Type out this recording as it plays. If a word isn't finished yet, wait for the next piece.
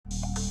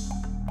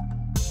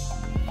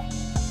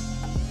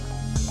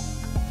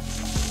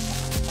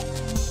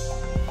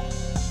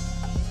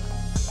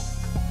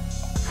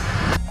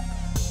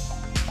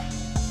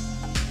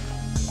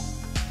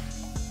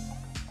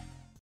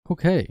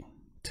Okay,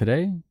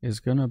 today is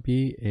gonna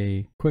be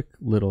a quick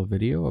little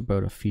video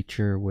about a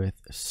feature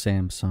with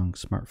Samsung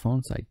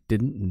smartphones I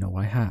didn't know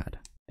I had,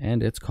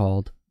 and it's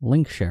called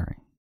link sharing.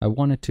 I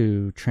wanted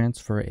to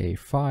transfer a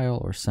file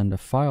or send a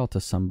file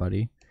to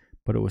somebody,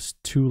 but it was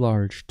too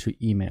large to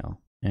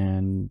email,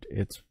 and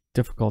it's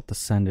difficult to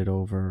send it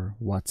over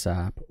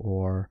WhatsApp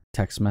or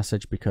text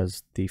message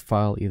because the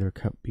file either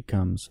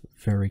becomes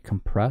very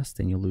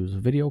compressed and you lose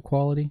video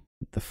quality.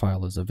 The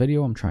file is a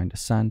video I'm trying to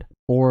send,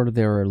 or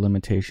there are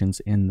limitations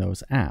in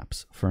those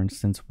apps. For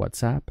instance,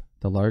 WhatsApp,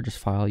 the largest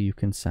file you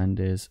can send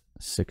is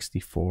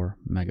 64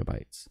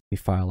 megabytes. The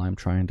file I'm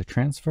trying to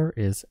transfer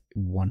is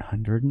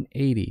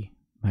 180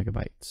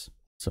 megabytes.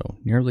 So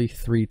nearly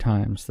 3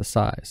 times the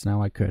size.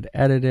 Now I could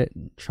edit it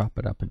and chop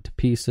it up into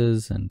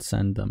pieces and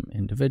send them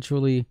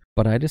individually,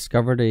 but I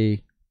discovered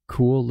a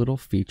cool little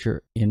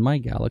feature in my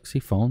Galaxy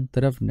phone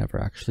that I've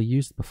never actually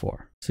used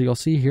before. So you'll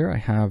see here I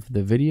have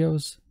the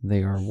videos.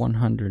 They are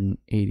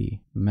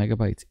 180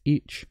 megabytes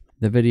each.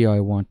 The video I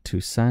want to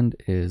send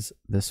is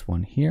this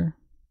one here.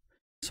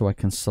 So I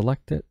can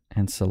select it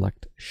and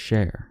select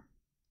share.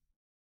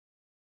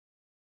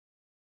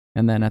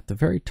 And then at the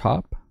very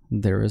top,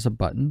 there is a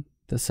button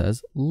that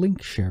says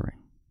link sharing.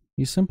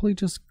 You simply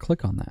just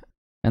click on that,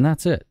 and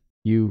that's it.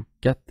 You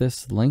get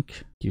this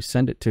link, you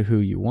send it to who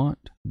you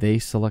want, they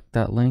select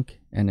that link,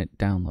 and it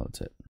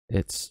downloads it.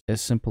 It's as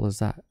simple as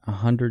that.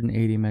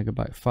 180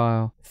 megabyte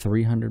file,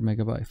 300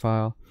 megabyte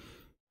file.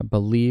 I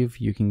believe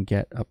you can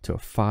get up to a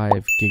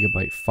 5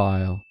 gigabyte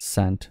file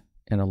sent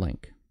in a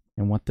link.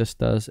 And what this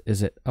does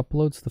is it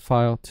uploads the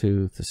file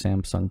to the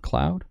Samsung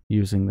cloud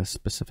using this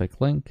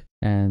specific link,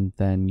 and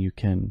then you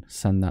can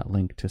send that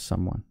link to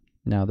someone.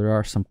 Now, there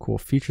are some cool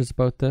features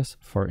about this.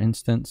 For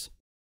instance,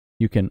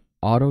 you can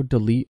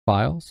auto-delete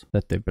files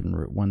that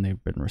when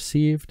they've been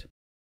received,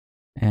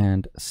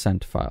 and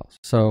sent files.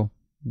 So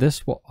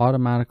this will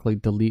automatically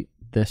delete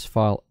this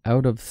file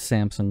out of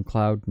Samsung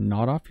Cloud,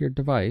 not off your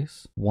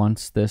device,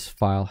 once this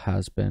file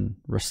has been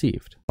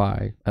received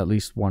by at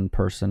least one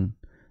person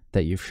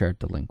that you've shared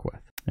the link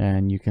with.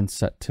 And you can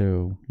set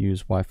to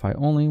use Wi-Fi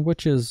only,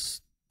 which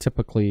is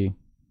typically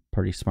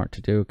pretty smart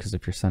to do, because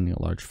if you're sending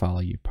a large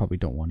file, you probably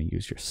don't want to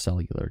use your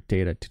cellular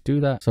data to do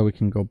that. So we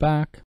can go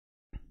back.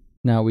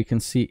 Now we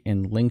can see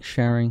in link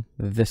sharing,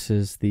 this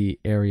is the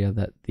area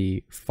that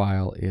the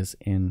file is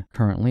in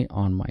currently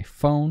on my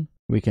phone.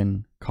 We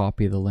can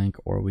copy the link,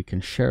 or we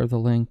can share the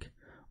link,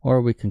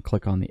 or we can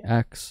click on the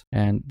X,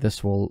 and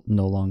this will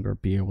no longer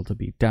be able to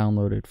be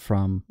downloaded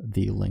from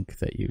the link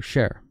that you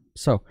share.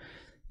 So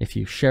if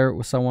you share it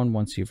with someone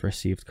once you've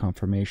received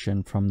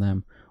confirmation from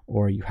them,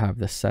 or you have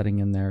this setting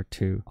in there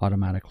to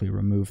automatically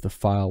remove the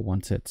file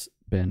once it's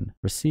been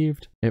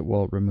received, it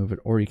will remove it,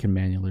 or you can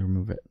manually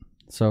remove it.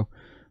 So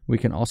we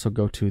can also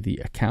go to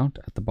the account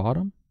at the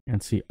bottom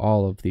and see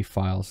all of the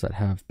files that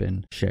have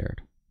been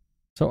shared.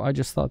 So I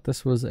just thought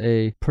this was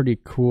a pretty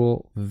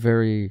cool,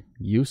 very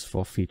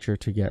useful feature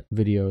to get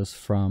videos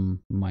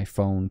from my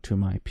phone to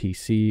my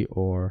PC,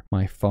 or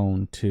my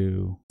phone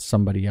to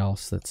somebody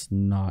else that's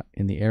not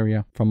in the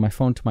area. From my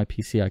phone to my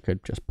PC, I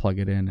could just plug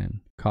it in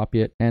and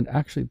copy it. And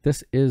actually,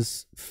 this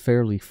is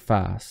fairly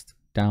fast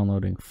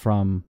downloading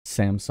from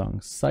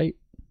Samsung's site.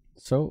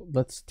 So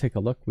let's take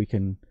a look. We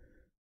can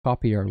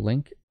copy our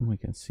link, and we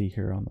can see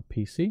here on the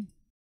PC.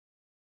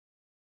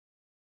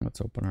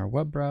 Let's open our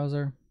web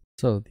browser.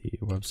 So the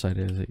website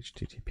is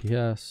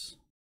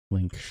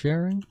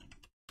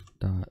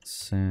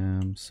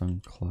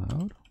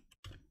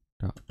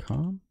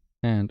https://linksharing.samsungcloud.com,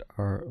 and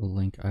our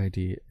link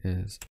ID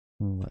is,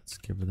 let's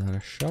give that a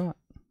shot.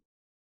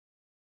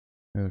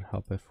 It would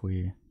help if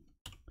we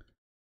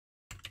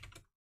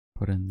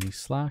put in the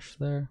slash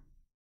there,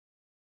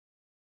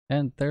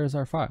 and there's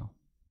our file.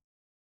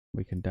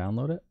 We can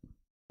download it,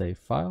 save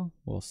file,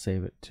 we'll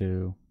save it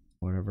to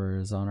whatever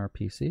is on our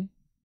PC.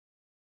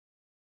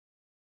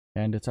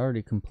 And it's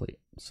already complete.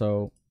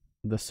 So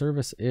the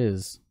service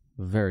is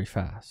very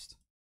fast.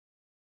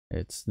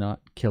 It's not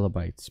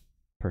kilobytes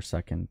per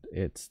second.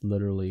 It's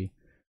literally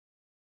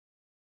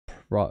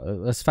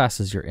as fast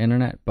as your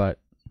internet, but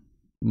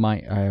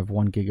I have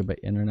 1 gigabit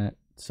internet,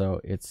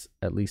 so it's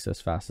at least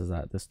as fast as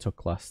that. This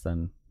took less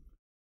than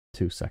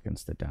 2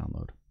 seconds to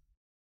download.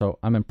 So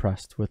I'm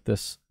impressed with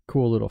this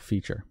cool little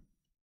feature.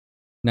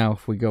 Now,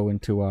 if we go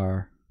into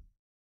our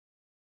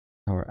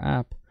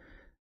app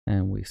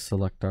and we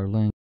select our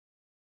link,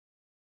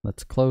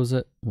 let's close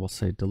it. We'll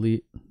say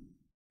delete,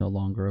 no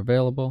longer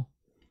available.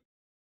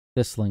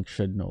 This link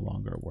should no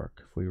longer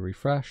work. If we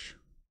refresh,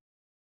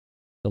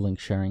 the link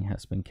sharing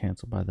has been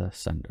canceled by the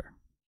sender.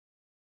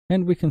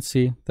 And we can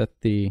see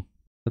that the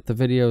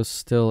videos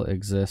still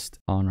exist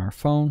on our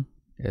phone.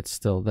 It's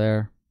still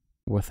there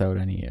without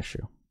any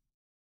issue.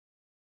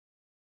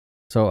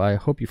 So I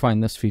hope you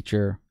find this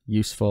feature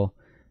useful.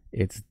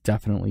 It's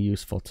definitely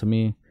useful to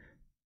me.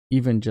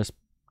 Even just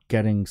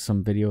getting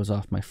some videos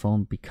off my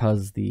phone,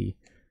 because the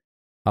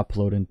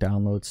upload and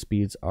download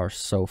speeds are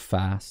so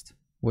fast,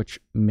 which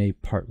may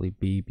partly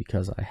be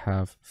because I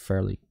have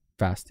fairly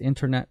fast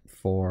internet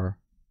for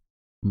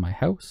my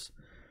house.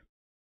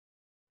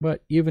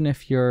 But even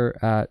if you're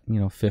at,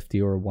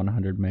 50 or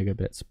 100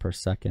 megabits per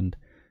second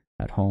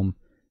at home,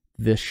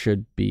 this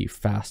should be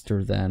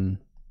faster than,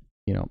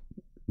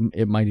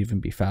 it might even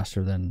be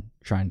faster than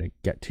trying to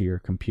get to your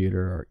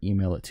computer or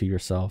email it to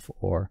yourself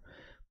or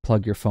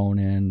plug your phone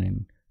in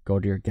and go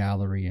to your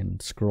gallery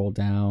and scroll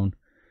down,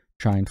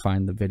 try and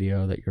find the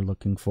video that you're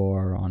looking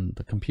for on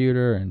the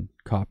computer and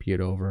copy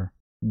it over.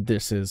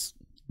 This is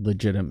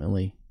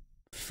legitimately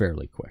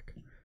fairly quick.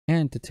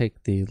 And to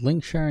take the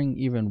link sharing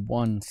even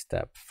one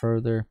step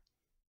further,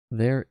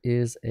 there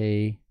is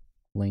a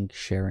link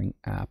sharing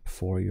app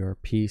for your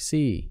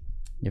PC.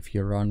 If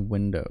you're on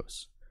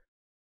Windows,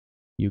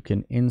 you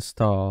can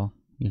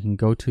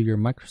go to your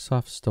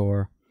Microsoft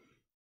Store,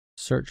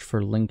 search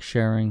for link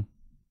sharing,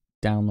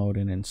 download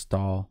and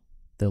install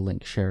the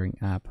link sharing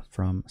app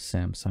from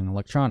Samsung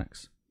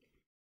Electronics.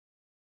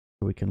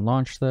 So we can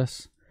launch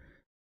this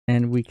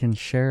and we can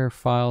share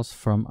files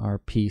from our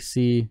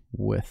PC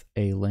with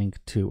a link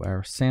to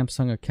our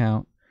Samsung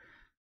account.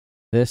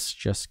 This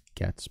just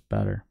gets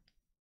better.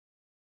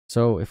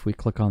 So if we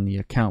click on the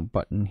account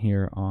button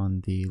here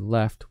on the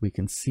left, we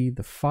can see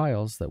the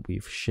files that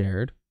we've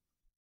shared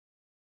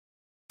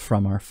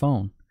from our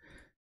phone.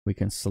 We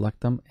can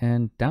select them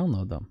and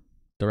download them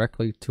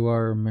directly to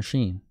our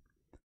machine.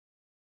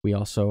 We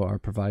also are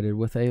provided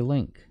with a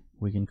link.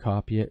 We can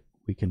copy it,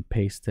 we can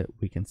paste it,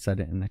 we can set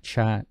it in a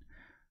chat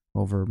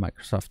over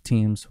Microsoft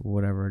Teams,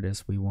 whatever it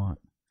is we want.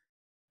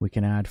 We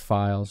can add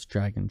files,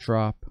 drag and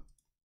drop,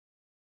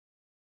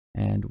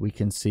 and we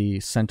can see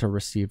sent or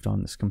received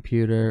on this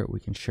computer. We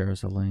can share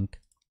as a link.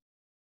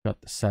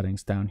 Got the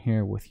settings down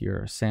here with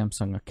your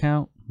Samsung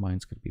account.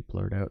 Mine's going to be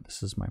blurred out.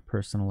 This is my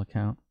personal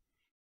account.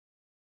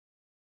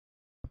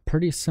 A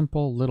pretty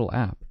simple little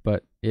app,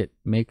 but it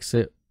makes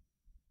it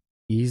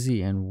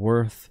easy and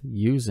worth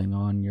using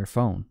on your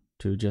phone.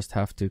 To just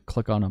have to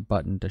click on a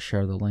button to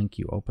share the link.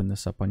 You open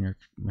this up on your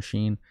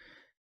machine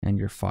and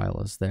your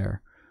file is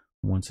there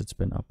once it's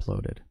been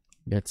uploaded.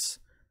 It's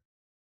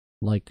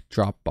like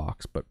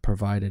Dropbox, but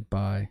provided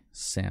by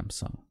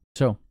Samsung.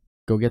 So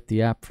go get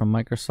the app from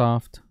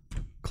Microsoft,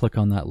 click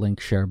on that link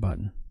share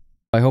button.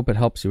 I hope it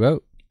helps you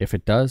out. If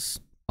it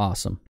does,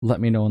 awesome. Let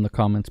me know in the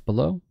comments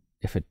below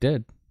if it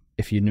did,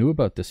 if you knew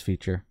about this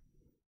feature,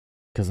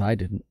 because I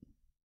didn't.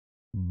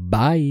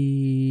 Bye.